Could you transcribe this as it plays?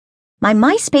My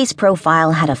MySpace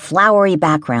profile had a flowery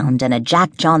background and a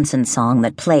Jack Johnson song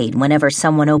that played whenever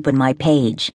someone opened my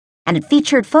page, and it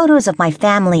featured photos of my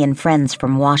family and friends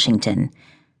from Washington.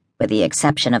 With the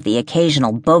exception of the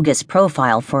occasional bogus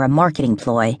profile for a marketing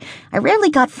ploy, I rarely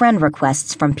got friend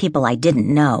requests from people I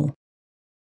didn't know.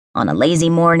 On a lazy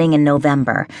morning in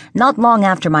November, not long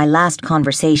after my last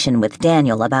conversation with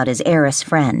Daniel about his heiress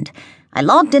friend, I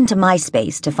logged into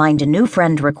MySpace to find a new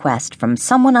friend request from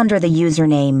someone under the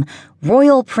username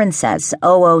Royal Princess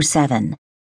 007.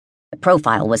 The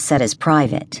profile was set as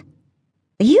private.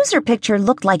 The user picture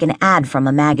looked like an ad from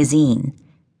a magazine.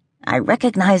 I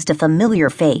recognized a familiar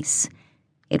face.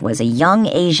 It was a young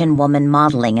Asian woman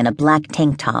modeling in a black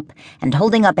tank top and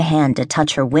holding up a hand to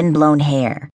touch her windblown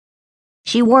hair.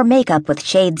 She wore makeup with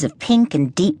shades of pink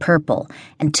and deep purple,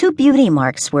 and 2 beauty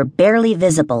marks were barely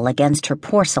visible against her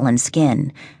porcelain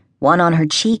skin, one on her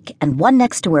cheek and one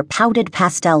next to her pouted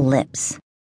pastel lips.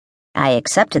 I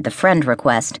accepted the friend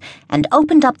request and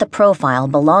opened up the profile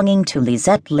belonging to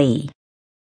Lisette Lee.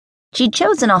 She'd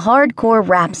chosen a hardcore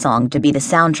rap song to be the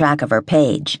soundtrack of her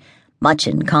page, much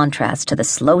in contrast to the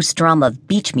slow strum of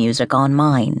beach music on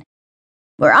mine.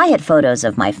 Where I had photos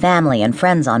of my family and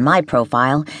friends on my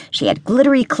profile, she had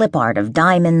glittery clip art of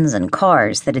diamonds and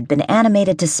cars that had been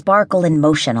animated to sparkle in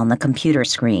motion on the computer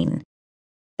screen.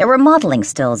 There were modeling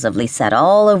stills of Lisette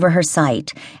all over her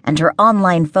site, and her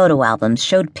online photo albums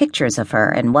showed pictures of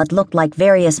her in what looked like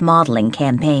various modeling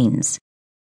campaigns.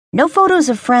 No photos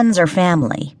of friends or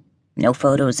family. No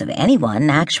photos of anyone,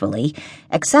 actually,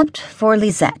 except for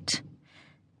Lisette.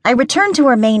 I returned to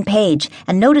her main page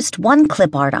and noticed one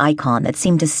clip art icon that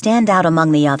seemed to stand out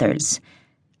among the others: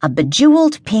 a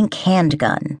bejeweled pink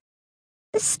handgun.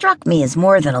 This struck me as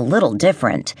more than a little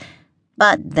different,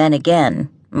 but then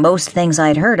again, most things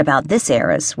I'd heard about this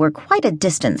heiress were quite a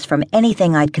distance from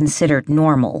anything I'd considered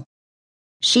normal.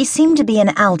 She seemed to be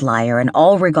an outlier in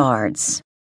all regards.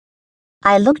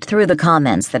 I looked through the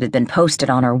comments that had been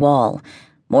posted on her wall,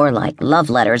 more like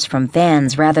love letters from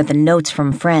fans rather than notes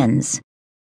from friends.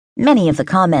 Many of the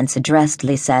comments addressed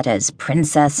Lisette as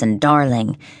princess and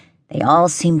darling. They all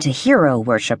seemed to hero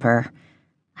worship her.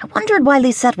 I wondered why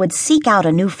Lisette would seek out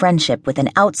a new friendship with an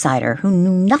outsider who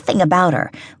knew nothing about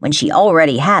her when she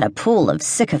already had a pool of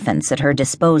sycophants at her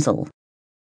disposal.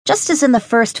 Just as in the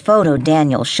first photo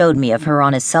Daniel showed me of her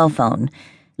on his cell phone,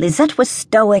 Lisette was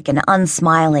stoic and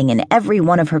unsmiling in every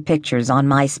one of her pictures on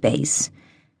MySpace.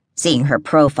 Seeing her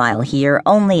profile here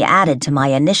only added to my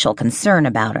initial concern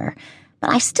about her, but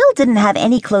I still didn't have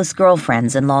any close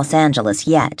girlfriends in Los Angeles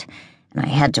yet, and I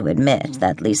had to admit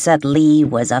that Lisette Lee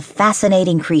was a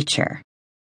fascinating creature.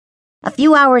 A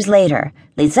few hours later,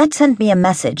 Lisette sent me a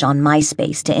message on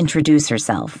MySpace to introduce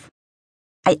herself.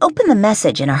 I opened the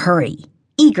message in a hurry,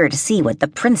 eager to see what the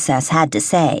princess had to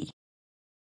say.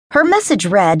 Her message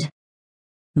read,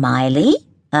 "Meili,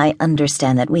 I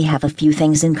understand that we have a few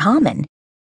things in common.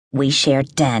 We share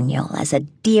Daniel as a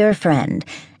dear friend,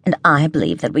 and I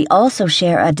believe that we also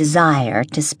share a desire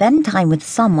to spend time with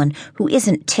someone who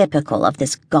isn't typical of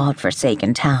this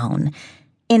godforsaken town.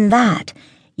 In that,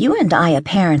 you and I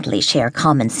apparently share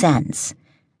common sense.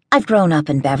 I've grown up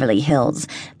in Beverly Hills,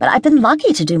 but I've been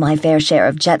lucky to do my fair share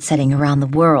of jet-setting around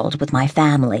the world with my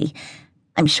family.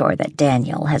 I'm sure that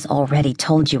Daniel has already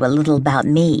told you a little about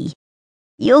me.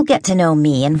 You'll get to know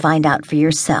me and find out for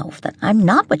yourself that I'm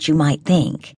not what you might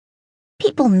think.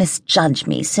 People misjudge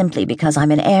me simply because I'm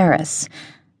an heiress.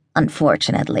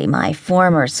 Unfortunately, my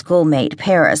former schoolmate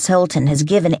Paris Hilton has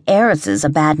given heiresses a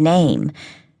bad name.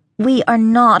 We are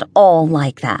not all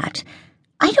like that.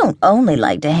 I don't only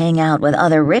like to hang out with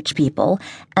other rich people,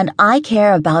 and I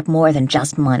care about more than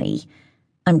just money.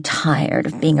 I'm tired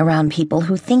of being around people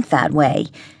who think that way.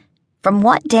 From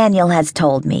what Daniel has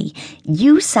told me,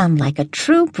 you sound like a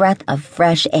true breath of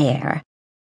fresh air.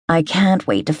 I can't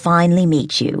wait to finally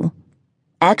meet you.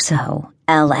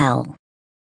 XOLL."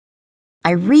 I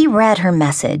reread her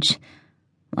message.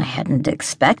 I hadn't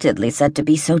expected Lisette to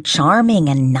be so charming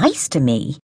and nice to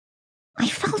me. I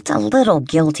felt a little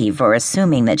guilty for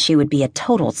assuming that she would be a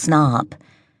total snob.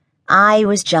 I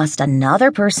was just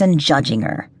another person judging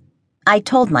her. I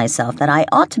told myself that I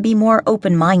ought to be more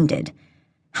open-minded.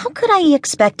 How could I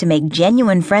expect to make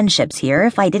genuine friendships here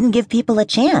if I didn't give people a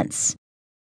chance?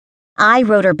 I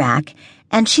wrote her back,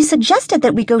 and she suggested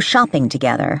that we go shopping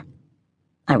together.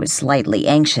 I was slightly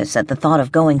anxious at the thought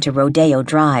of going to Rodeo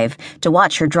Drive to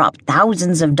watch her drop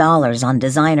thousands of dollars on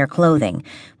designer clothing,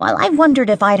 while I wondered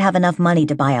if I'd have enough money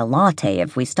to buy a latte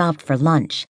if we stopped for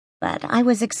lunch. But I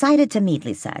was excited to meet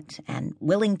Lisette and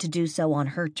willing to do so on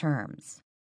her terms.